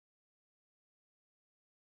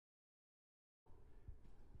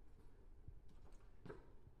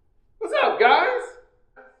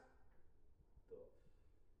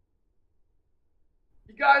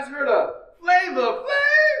guys heard of Flavor Flav?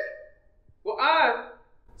 Well, I'm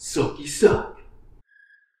Sucky Suck.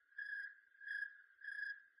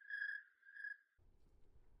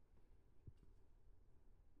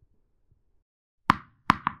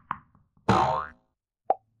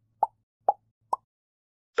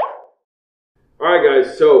 Alright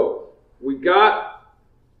guys, so we got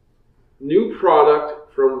new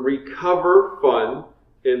product from Recover Fun,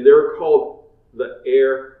 and they're called the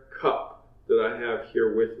Aircup that I have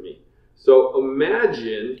here with me. So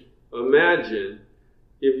imagine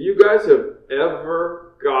if you guys have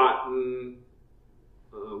ever gotten,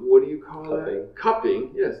 what do you call that?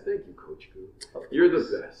 Cupping. Yes, thank you, Coach Goo. You're the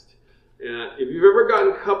best. If you've ever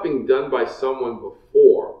gotten cupping done by someone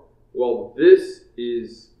before, well, this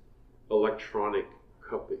is electronic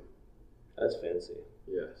cupping. That's fancy.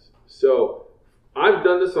 Yes. So I've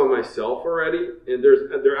done this on myself already, and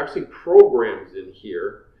there are actually programs in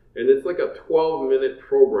here, and it's like a 12-minute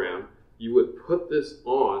program. You would put this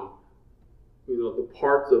on, you know, the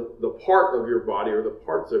part of your body or the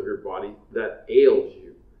parts of your body that ails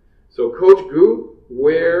you. So Coach Goo,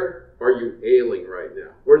 where are you ailing right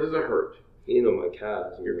now? Where does it hurt? You know, my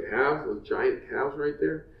calves. Your calves, those giant calves right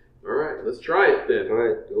there? All right, let's try it then. All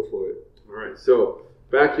right, go for it. All right, so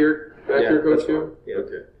back here, Coach Goo? Yeah.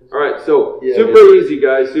 Okay. All right, so super easy,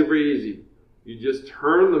 guys, super easy. You just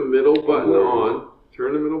turn the middle button on.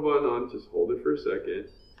 Turn the middle button on. Just hold it for a second,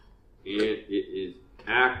 and it is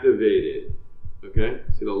activated. Okay?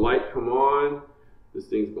 See the light come on. This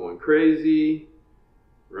thing's going crazy.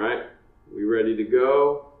 Right? We ready to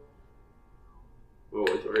go? Oh,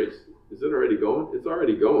 it's already. Is it already going? It's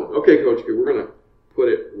already going. Okay, Coach Goo, we're gonna put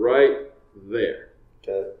it right there.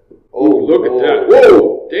 Okay. Oh, look at that.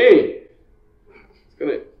 Whoa, dang. It's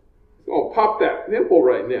gonna pop that nipple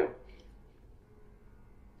right now.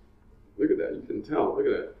 Look at that. You can tell. Look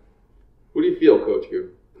at that. What do you feel, Coach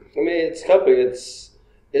Goo? I mean, it's cupping. It's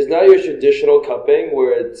not your traditional cupping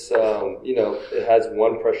where it's, you know, it has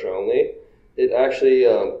one pressure only. It actually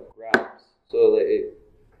grabs. So like it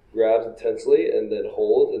grabs intensely and then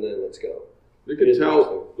holds and then lets go. You can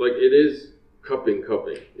tell, like, it is cupping.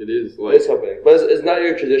 It is like... It's cupping. But it's not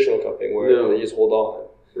your traditional cupping where you just hold on.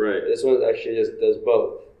 Right. This one actually just does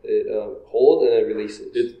both. It holds and it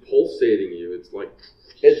releases. It's pulsating you. It's like...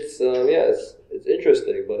 It's, it's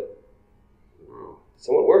interesting, but... Wow.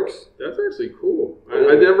 Somewhat works. That's actually cool.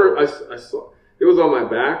 I saw... It was on my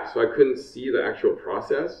back, so I couldn't see the actual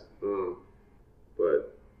process.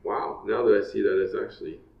 But, wow. Now that I see that, it's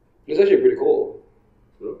actually pretty cool.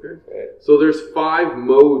 Okay. Right. So there's 5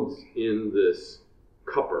 modes in this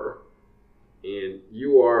cupper, and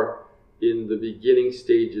you are in the beginning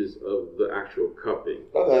stages of the actual cupping.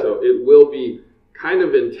 Okay. So it will be kind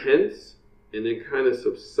of intense and then kind of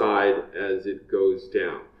subside as it goes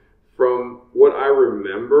down. From what I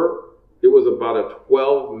remember, it was about a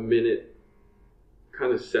 12-minute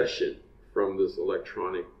kind of session from this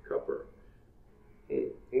electronic cupper.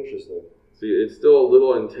 Interesting. See, it's still a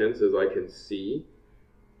little intense as I can see.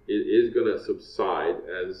 It is going to subside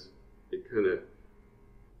as it kind of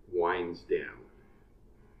winds down.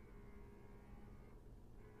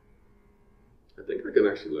 I think I can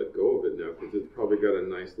actually let go of it now because it's probably got a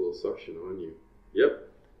nice little suction on you. Yep.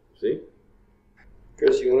 See?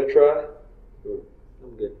 Chris, you want to try?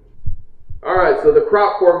 I'm good. All right, so the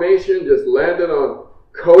crop formation just landed on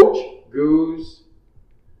Coach Goo's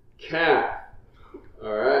calf.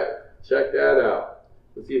 All right, check that out.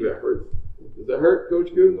 Let's see if it hurts. Does it hurt, Coach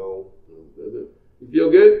Goo? No. Does it? You feel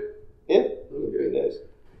good? Yeah. Okay. Nice.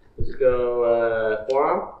 Let's go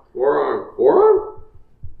forearm. Forearm?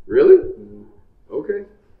 Really? Mm-hmm. Okay.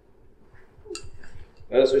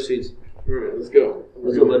 That's receipts. All right, let's go.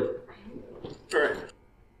 Let's go, bud. All right.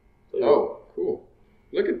 Oh, cool.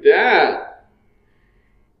 Look at that.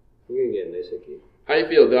 You're going to get a nice hickey. How you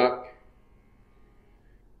feel, Doc?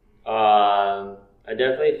 I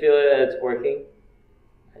definitely feel that it's working.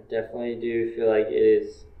 I definitely do feel like it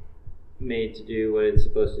is made to do what it's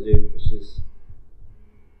supposed to do, which is...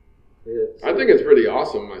 I think it's pretty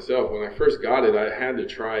awesome myself. When I first got it, I had to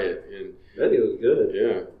try it, and That was good.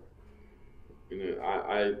 yeah,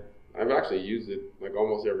 and I've actually used it like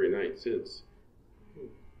almost every night since.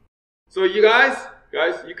 So you guys,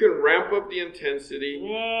 you can ramp up the intensity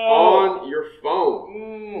on your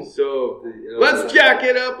phone. So let's jack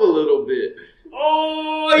it up a little bit.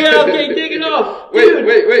 Oh, yeah, okay, take it off. Wait.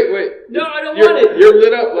 No, I don't want it. You're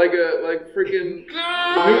lit up like freaking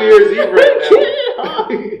New Year's Eve right now.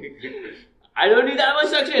 I don't need that much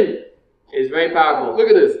suction. It's very powerful. Look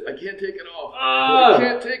at this. I can't take it off. I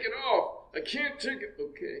can't take it off. I can't take it.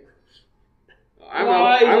 Okay.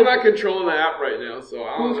 I'm not controlling the app right now, so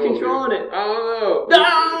I don't know. Who's controlling it? I don't know.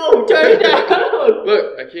 No! Turn it down!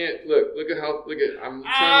 Look, I can't. I'm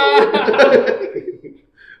trying to lift it.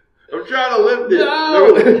 I'm trying to lift it.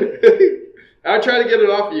 No! I'll try to get it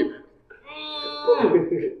off you.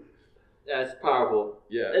 That's powerful.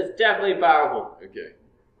 Yeah. That's definitely powerful. Okay.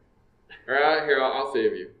 All right, here, I'll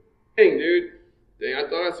save you. Dang, dude. Dang, I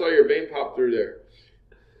thought I saw your vein pop through there.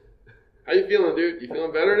 How you feeling, dude? You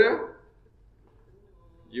feeling better now?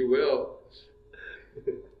 You will.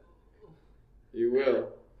 You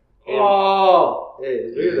will. Oh! Hey,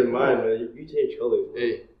 it's bigger than mine, man. You change colors. Bro.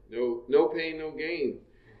 Hey, no pain, no gain.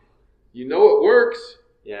 You know it works.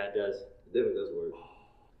 Yeah, it does. It definitely does work.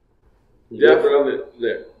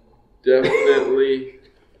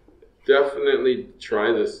 Definitely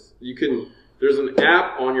try this. There's an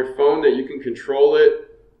app on your phone that you can control it.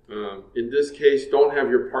 In this case, don't have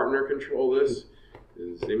your partner control this.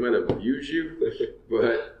 They might abuse you,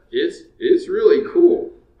 but it's really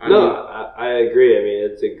cool. I agree. I mean,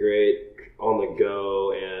 it's a great on the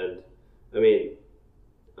go, and I mean,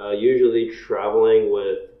 usually traveling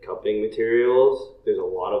with cupping materials, there's a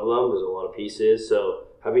lot of them. There's a lot of pieces, so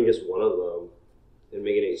having just one of them and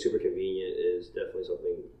making it super convenient is definitely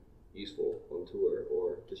something useful on tour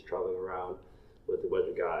or just traveling around with a bunch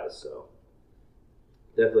of guys. So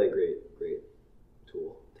definitely a great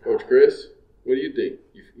tool. Coach Chris, what do you think?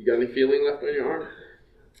 You got any feeling left on your arm?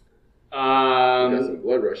 You got some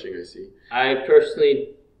blood rushing, I see. I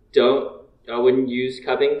personally I wouldn't use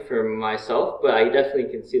cupping for myself, but I definitely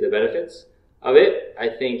can see the benefits of it. I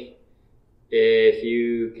think if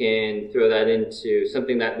you can throw that into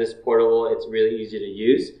something that this portable, it's really easy to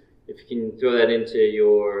use. If you can throw that into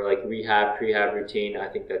your like prehab routine, I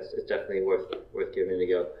think it's definitely worth giving it a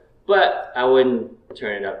go. But I wouldn't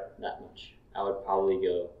turn it up that much. I would probably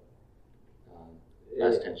go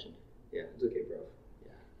less tension. Yeah, it's okay, bro.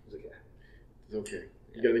 Yeah, it's okay. It's okay.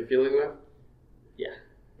 You got any feeling left? Yeah.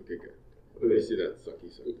 Okay, good. Let me see that sucky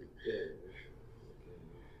something. Yeah.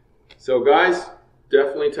 So guys,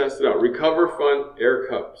 definitely test it out. Recover Fun Air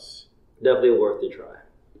Cups. Definitely worth the try.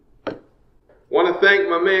 Want to thank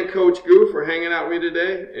my man Coach Goo for hanging out with me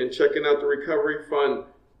today and checking out the Recovery Fun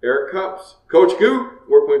Air Cups. Coach Goo,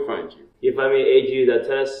 where can we find you? You can find me at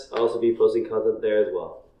AGU.tennis. I'll also be posting content there as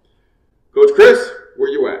well. Coach Chris, where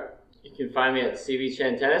you at? You can find me at CV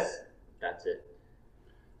Chen Tennis. That's it.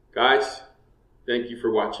 Guys, thank you for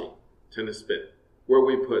watching Tennis Spin, where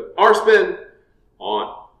we put our spin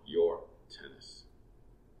on your tennis.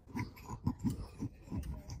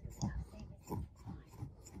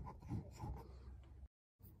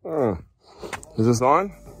 Is this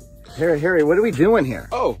on? Harry, what are we doing here?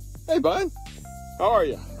 Oh, hey, bud. How are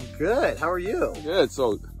you? Good. How are you? Good.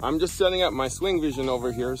 So I'm just setting up my swing vision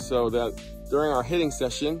over here so that during our hitting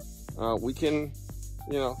session, we can,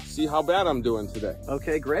 see how bad I'm doing today.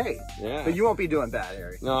 Okay, great. Yeah. But you won't be doing bad,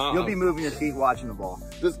 Harry. No. You'll be moving your feet, watching the ball.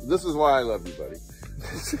 This is why I love you, buddy.